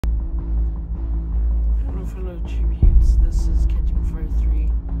Hello fellow tributes, this is Catching Fire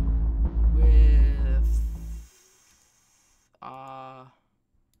 3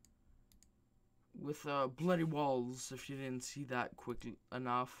 with Bloody Walls, if you didn't see that quick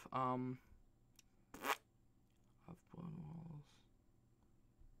enough. Blood Walls.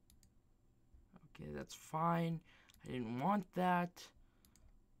 Okay, that's fine. I didn't want that,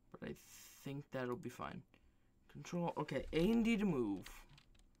 but I think that'll be fine. Control, okay, A and D to move.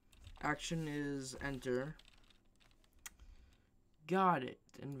 Action is enter. Got it.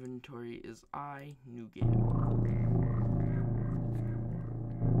 Inventory is I, new game.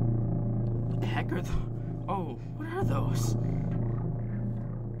 What the heck are those? Oh, what are those?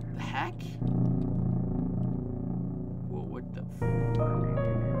 The heck? Whoa, what the oh,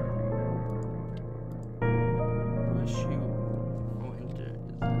 shoot. Oh, enter.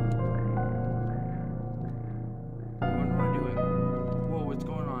 What am I doing? Whoa, what's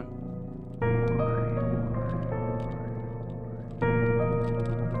going on?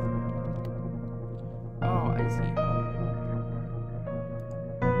 Oh, I see.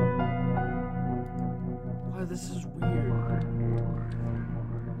 Wow, this is weird.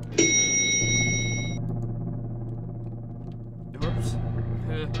 Oops.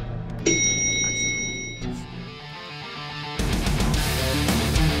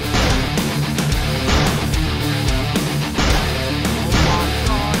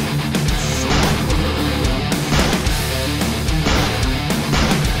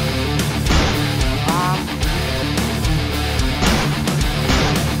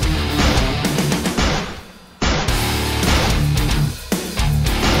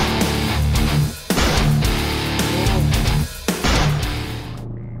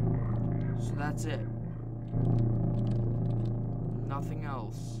 That's it. Nothing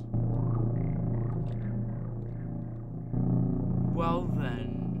else. Well then.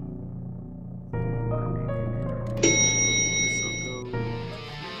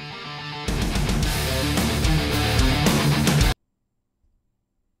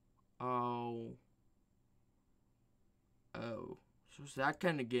 Oh. Oh. So it's that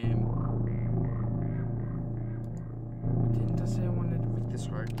kind of game. Didn't I say I wanted to make this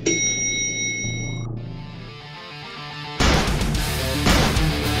hard?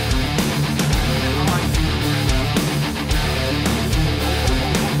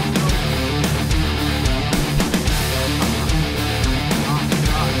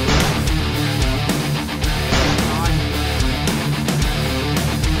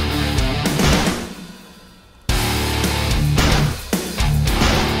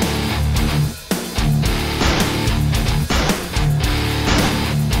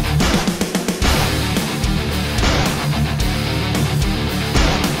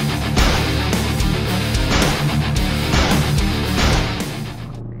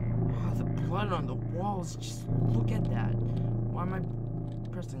 On the walls, just look at that. Why am I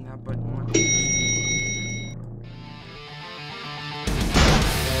pressing that button?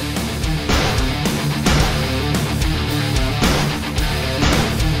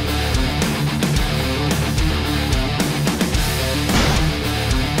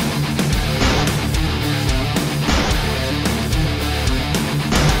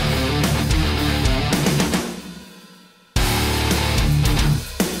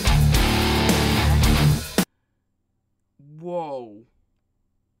 Whoa.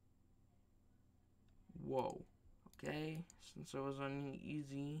 Whoa. Okay, since it was on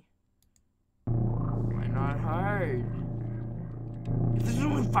easy, why not hard? If there's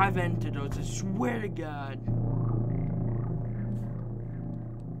only 5 antidotes, I swear to God.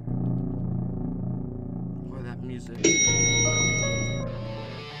 Oh, that music.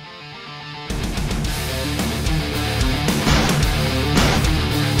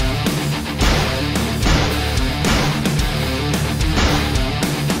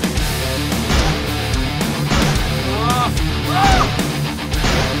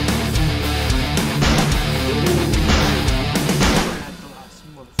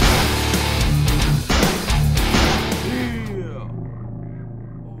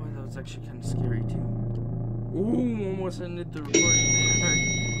 Actually kind of scary too. Ooh, almost ended the recording there.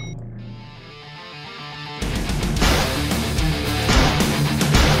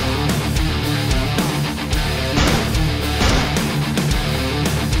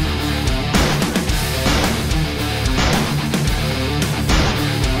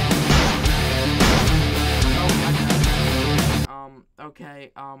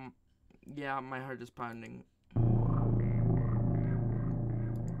 Okay, yeah, my heart is pounding.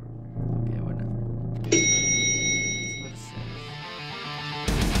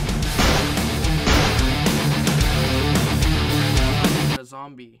 A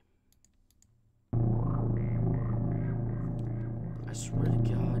zombie. I swear to God.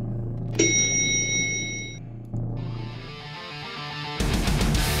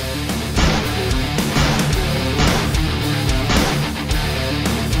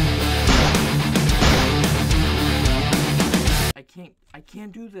 I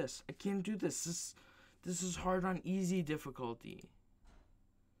can't do this. I can't do this. This is hard on easy difficulty.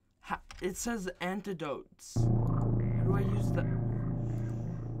 It says antidotes. How do I use that?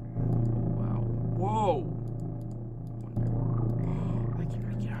 Wow. Whoa. I can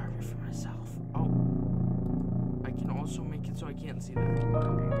make it harder for myself. Oh. I can also make it so I can't see that.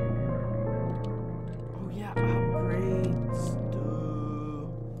 Oh yeah, upgrades. Duh.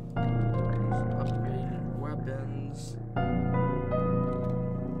 Upgraded weapons.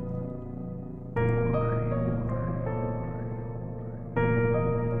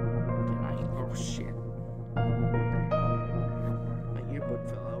 Oh shit. My earbud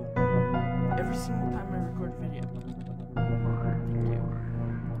fell out. Every single time I record a video. Thank you.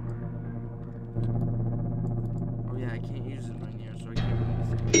 Oh yeah, I can't use it on here, so I can't really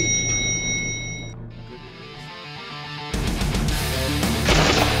see it. How good it is.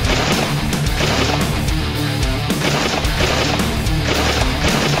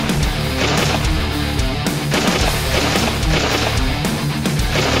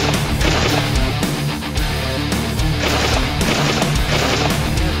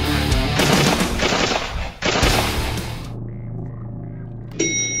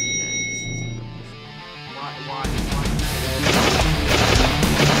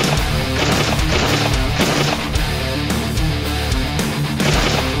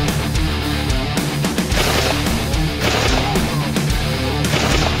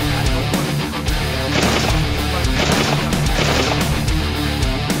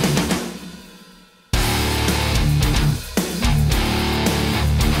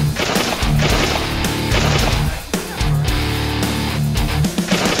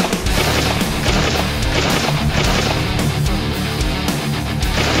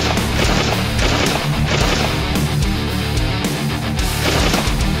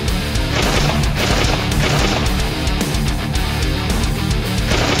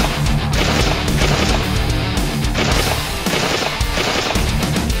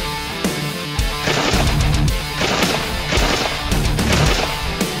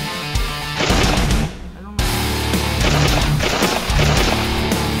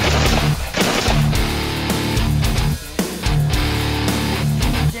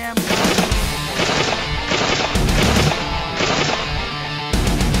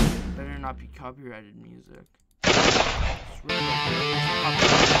 Copyrighted music. It's really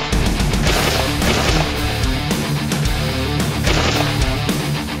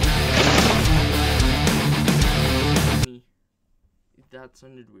that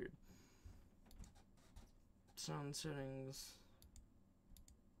sounded weird. Sound settings.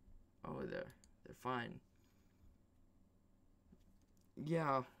 Oh, they're fine.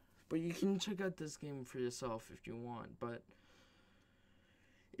 Yeah, but you can check out this game for yourself if you want, but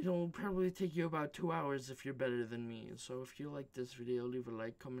it'll probably take you about 2 hours if you're better than me. So if you like this video, leave a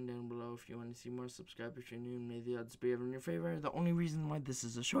like, comment down below. If you want to see more, subscribe if you're new, and may the odds be ever in your favor. The only reason why this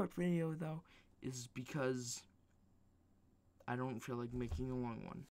is a short video, though, is because I don't feel like making a long one.